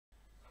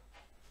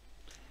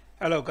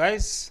Hello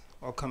guys,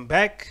 welcome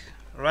back.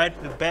 Right,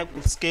 we're back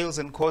with scales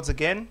and chords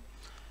again.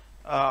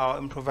 Our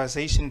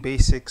improvisation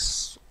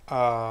basics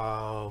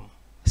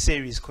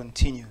series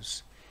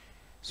continues.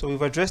 So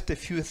we've addressed a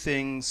few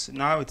things.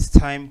 Now it's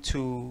time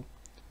to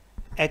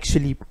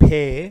actually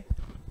pair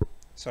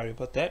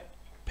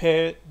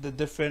the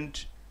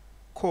different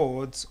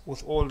chords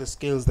with all the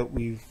scales that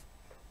we've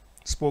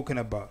spoken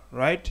about,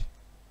 right?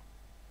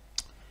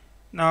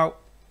 Now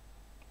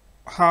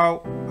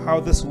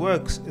how this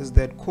works is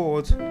that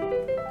chords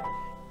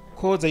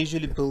are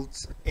usually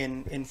built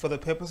in for the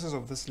purposes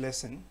of this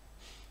lesson,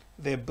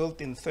 they're built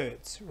in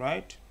thirds,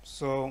 right?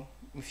 So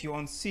if you're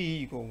on C,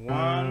 you go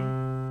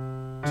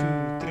 1 2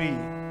 3,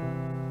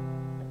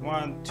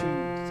 1 2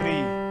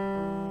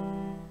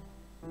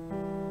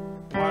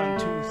 3, 1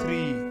 2 3,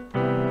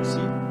 see,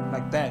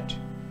 like that,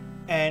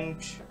 and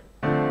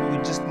we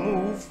just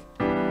move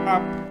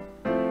up,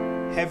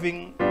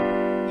 having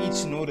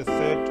each note a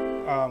third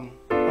on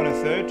a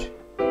third.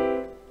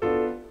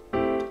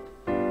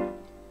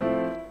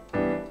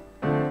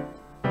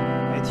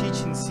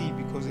 Teach in C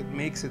because it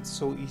makes it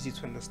so easy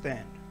to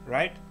understand,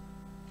 right?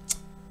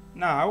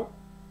 Now,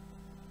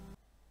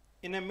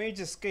 in a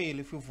major scale,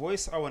 if we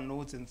voice our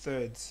notes in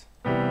thirds,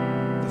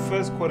 the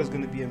first chord is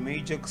going to be a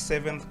major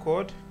 7th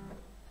chord,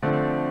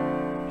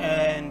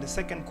 and the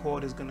second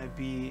chord is going to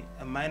be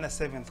a minor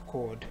 7th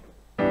chord.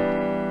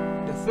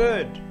 The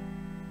third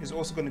is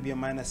also going to be a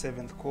minor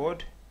 7th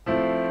chord.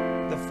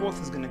 The fourth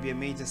is going to be a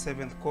major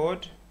 7th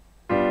chord,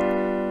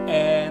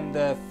 and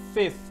the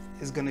fifth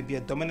is going to be a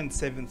dominant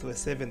 7th or a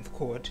 7th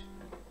chord,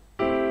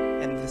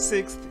 and the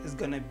sixth is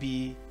going to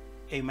be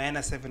a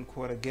minor 7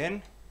 chord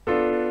again,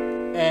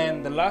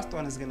 and the last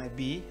one is going to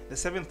be, the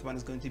seventh one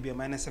is going to be a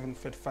minor 7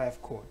 fret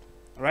 5 chord.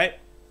 All right,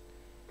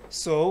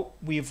 so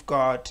we've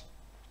got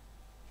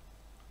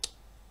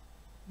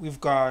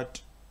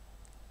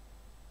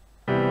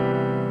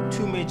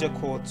two major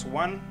chords,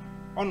 one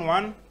on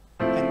 1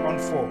 and on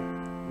 4,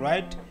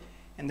 right?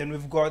 And then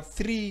we've got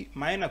three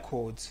minor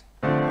chords,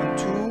 on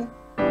 2,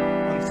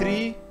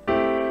 3,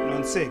 and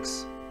on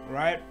 6,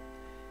 right?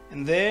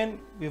 And then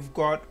we've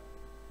got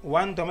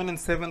one dominant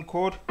 7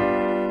 chord,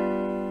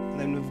 and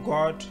then we've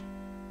got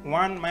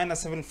one minor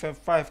 7 fret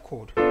 5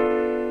 chord,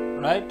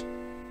 right?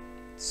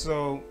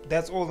 So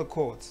that's all the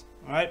chords,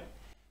 right?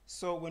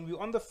 So when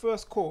we're on the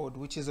first chord,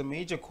 which is a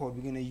major chord,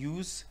 we're going to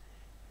use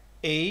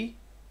a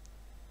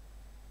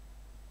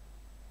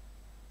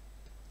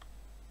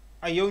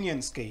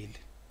Ionian scale.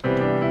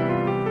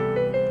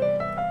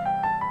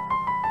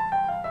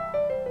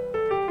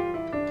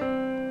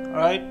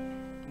 Right,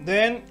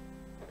 then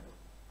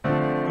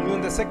when we're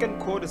on the second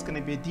chord, it's going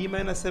to be a D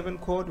minor 7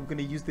 chord. We're going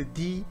to use the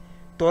D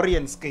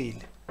Dorian scale.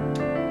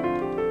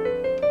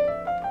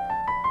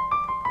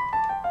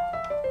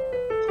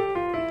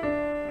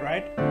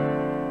 Right,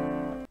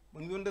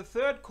 when we're on the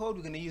third chord,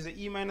 we're going to use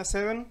the E minor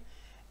 7,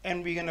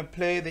 and we're going to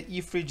play the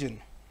E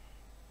Phrygian.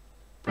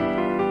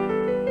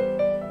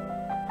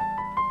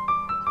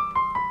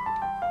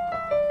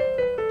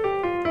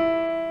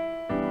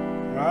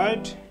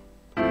 Right,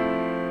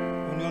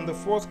 on the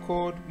fourth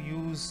chord, we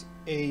use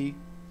a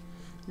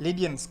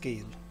Lydian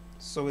scale.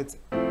 So it's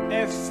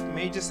F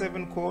major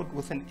 7 chord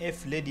with an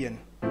F Lydian.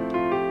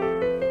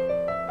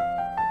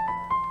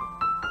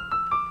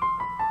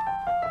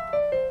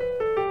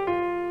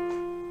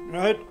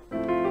 Right?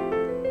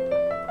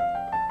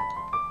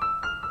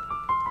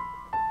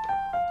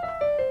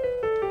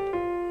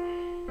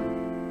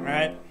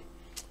 Right?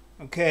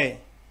 Okay.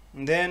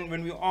 And then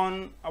when we're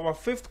on our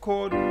fifth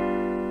chord,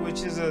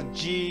 which is a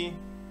G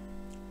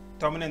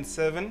dominant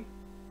 7,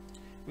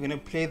 we're going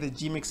to play the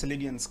G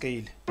Mixolydian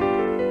scale.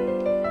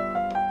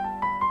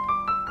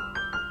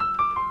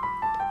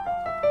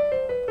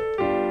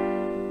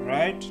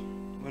 Right?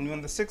 When we're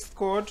on the sixth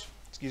chord,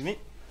 when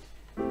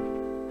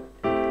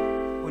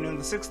we're on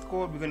the sixth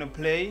chord, we're going to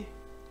play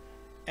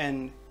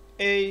an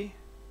A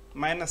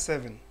minor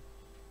 7.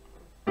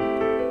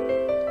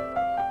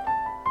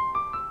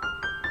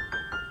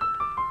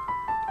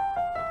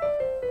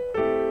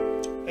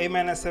 A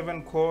minor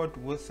 7 chord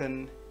with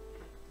an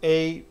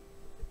A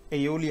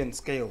Aeolian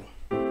scale.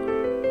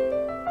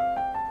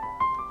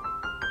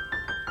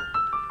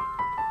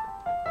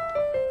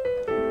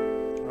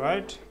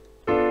 Right?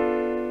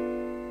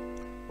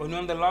 When we're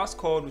on the last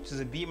chord, which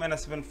is a B minor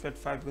 7 fret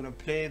 5, we're going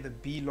to play the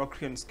B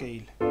Locrian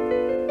scale.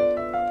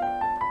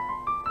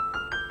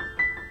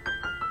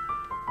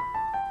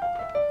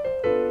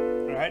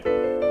 Right?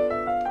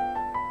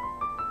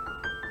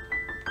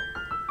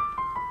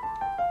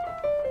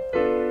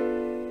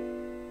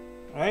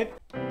 Right?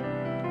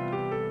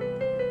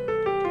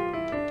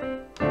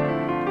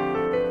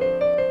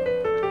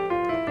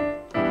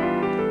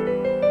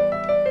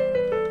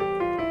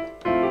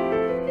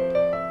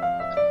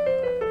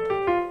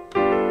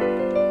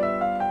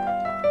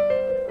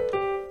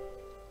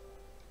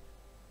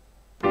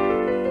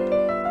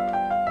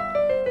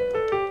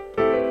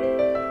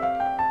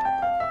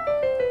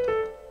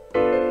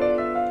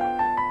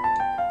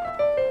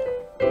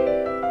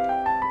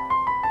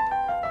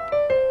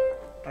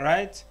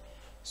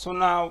 So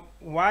now,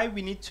 why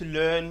we need to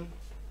learn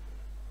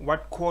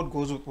what chord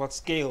goes with what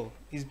scale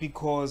is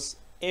because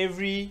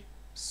every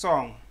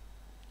song,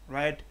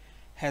 right,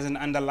 has an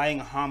underlying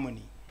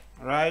harmony,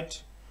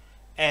 right?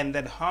 And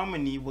that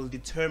harmony will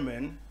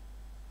determine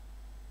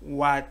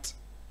what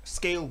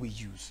scale we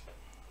use.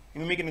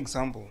 Let me make an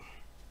example.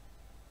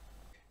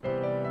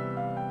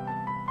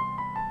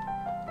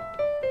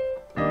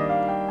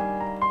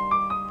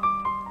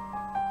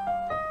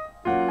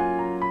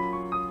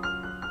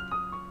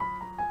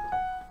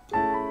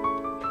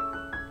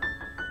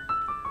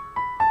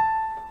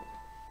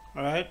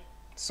 All right,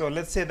 so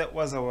let's say that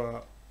was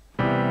our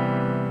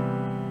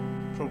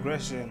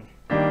progression.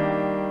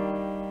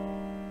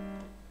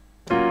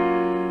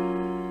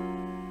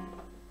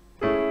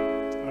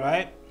 All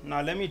right,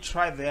 now let me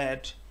try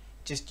that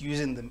just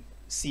using the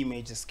C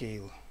major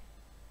scale.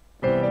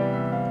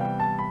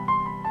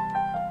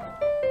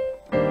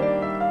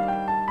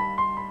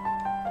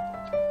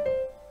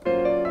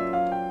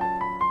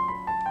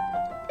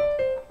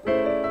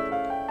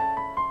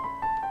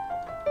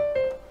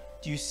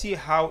 Do you see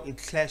how it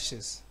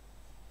clashes?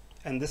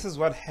 And this is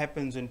what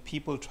happens when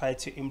people try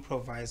to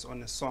improvise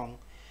on a song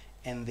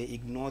and they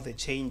ignore the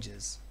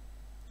changes.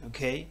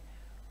 Okay?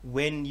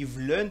 When you've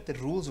learned the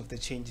rules of the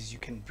changes, you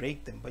can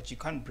break them, but you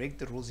can't break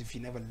the rules if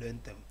you never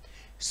learned them.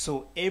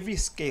 So every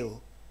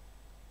scale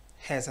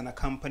has an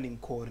accompanying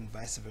chord and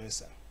vice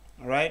versa.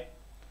 All right?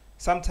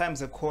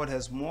 Sometimes a chord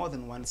has more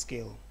than one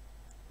scale,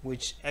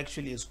 which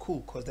actually is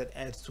cool because that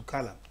adds to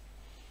color.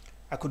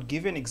 I could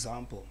give you an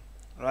example,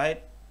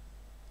 right?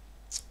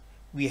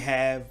 We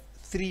have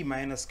 3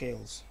 minor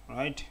scales,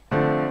 right?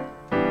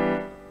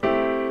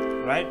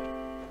 Right?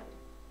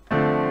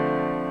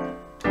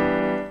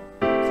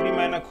 3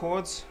 minor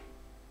chords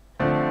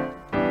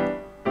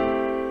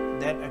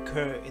that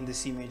occur in the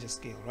C major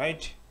scale,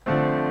 right?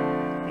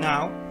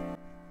 Now,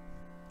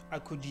 I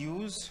could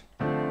use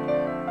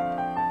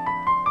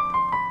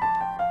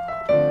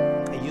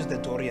the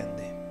Dorian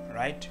there,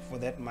 right, for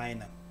that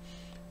minor.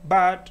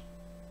 But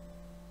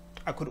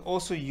I could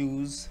also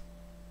use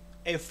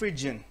a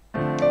Phrygian.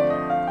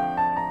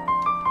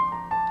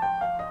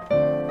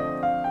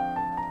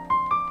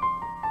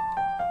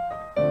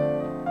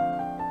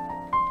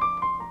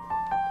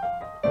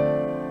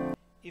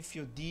 If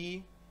your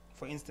D,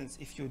 for instance,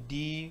 if your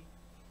D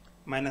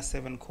minor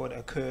 7 chord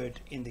occurred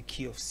in the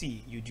key of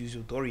C, you'd use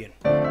your Dorian,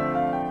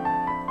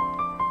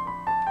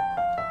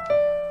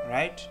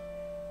 right?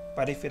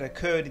 But if it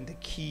occurred in the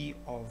key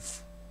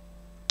of,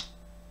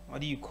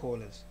 what do you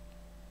call it?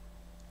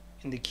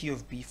 In the key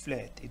of B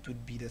flat, it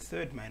would be the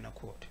 3rd minor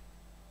chord,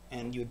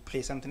 and you would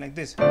play something like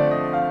this,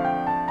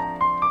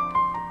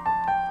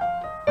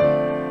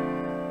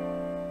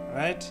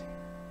 right?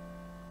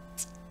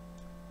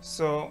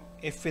 So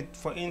if it,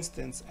 for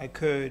instance,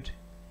 occurred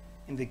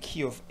in the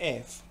key of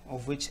F,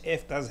 of which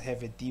F does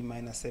have a D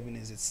minor 7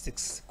 as its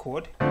 6th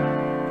chord,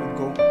 it would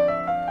go,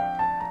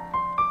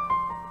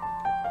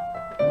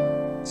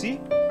 see?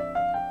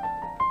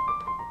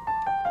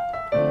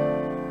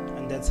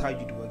 And that's how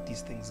you'd work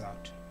these things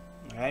out.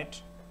 All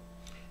right,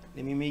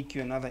 let me make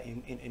you another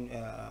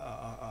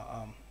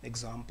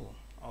example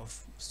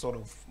of sort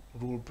of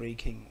rule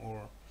breaking,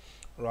 or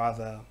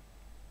rather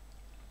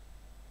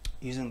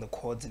using the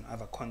chords in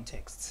other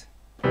contexts.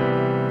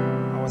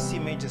 Our C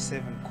major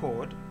 7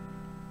 chord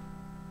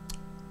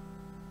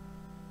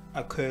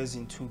occurs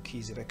in 2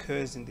 keys. It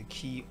occurs in the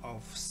key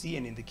of C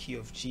and in the key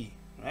of G,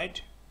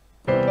 right?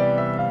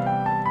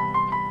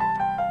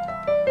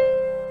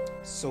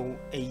 So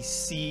a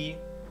C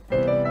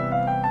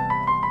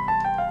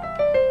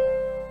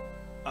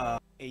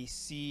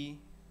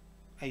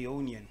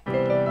Ionian would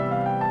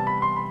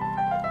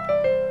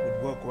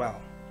work well,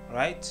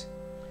 right?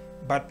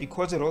 But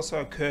because it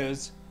also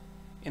occurs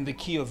in the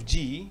key of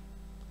G,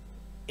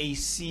 a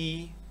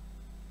C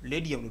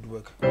Lydian would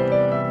work.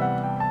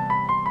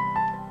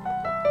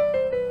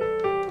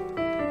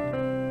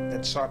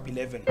 That's sharp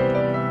 11.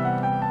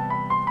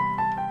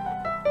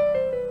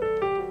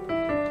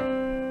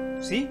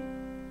 See?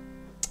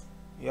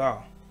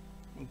 Yeah.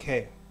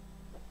 Okay.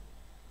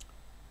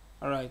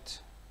 All right.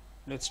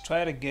 Let's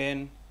try it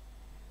again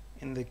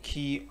in the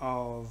key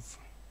of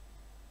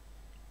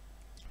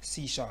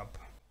C sharp.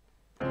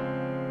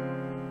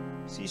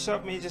 C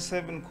sharp major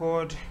 7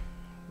 chord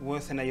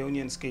with an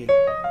Ionian scale.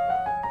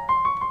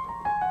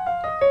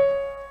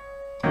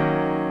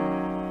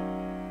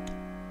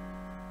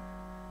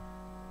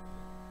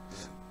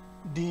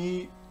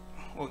 D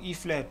or E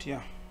flat,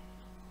 yeah.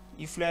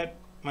 E flat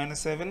minor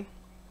 7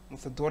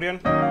 with a Dorian.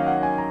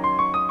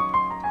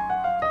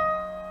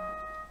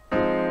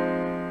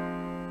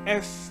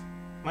 F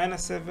minor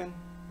 7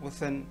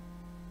 with an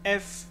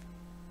F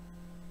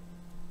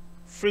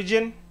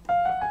Phrygian.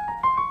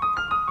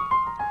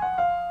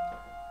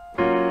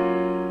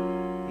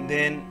 And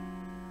then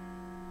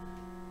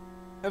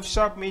F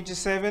sharp major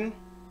 7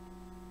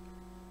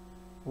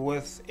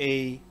 with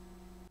a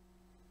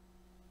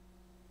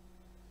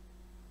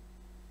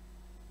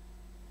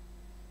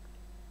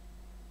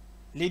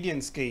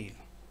Lydian scale,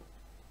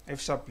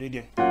 F sharp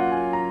Lydian.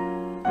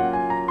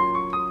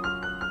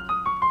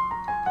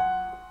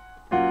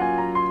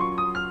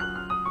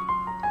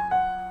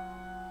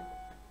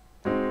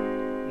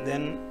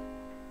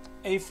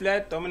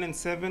 flat dominant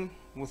 7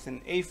 with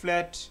an A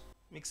flat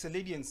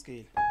Mixolydian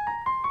scale.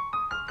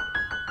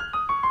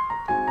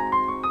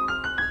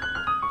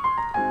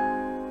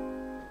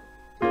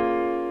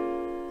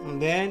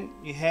 And then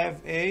you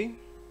have a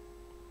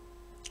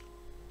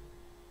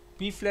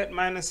B flat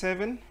minor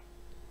 7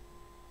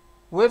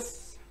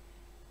 with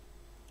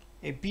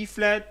a B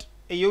flat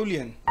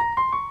Aeolian.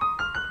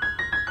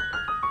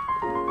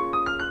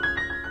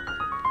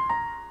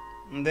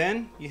 And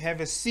then you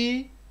have a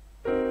C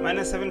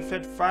minor 7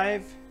 flat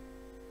 5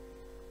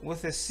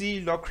 with a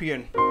C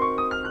Locrian.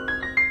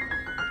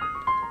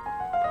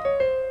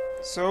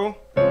 So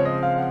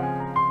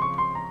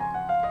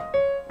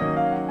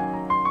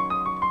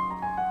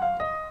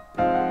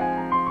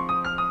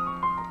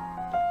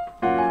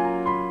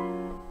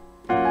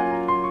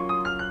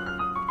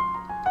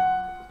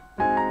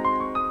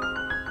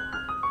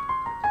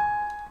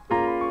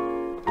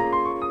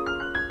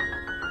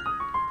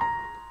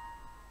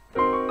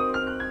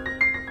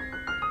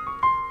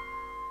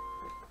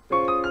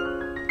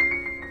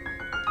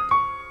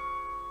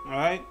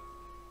alright,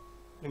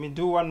 let me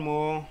do one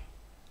more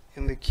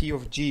in the key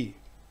of G.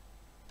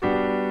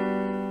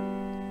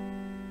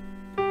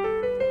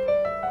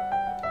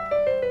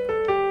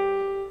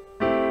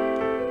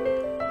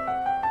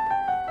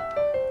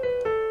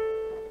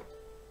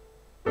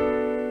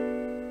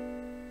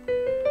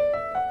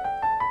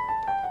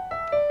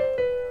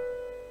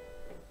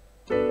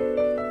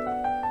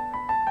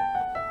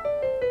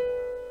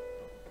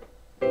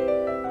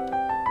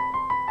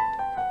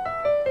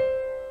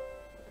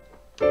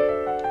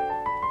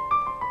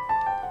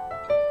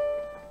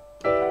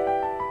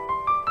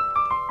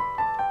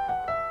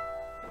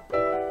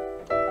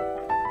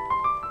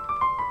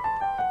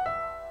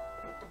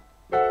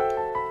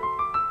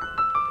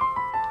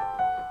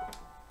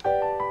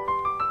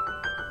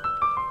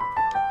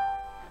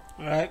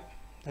 Alright,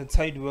 that's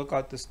how you work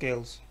out the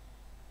scales.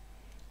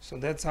 So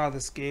that's how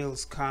the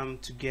scales come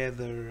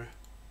together.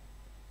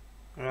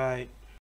 Alright.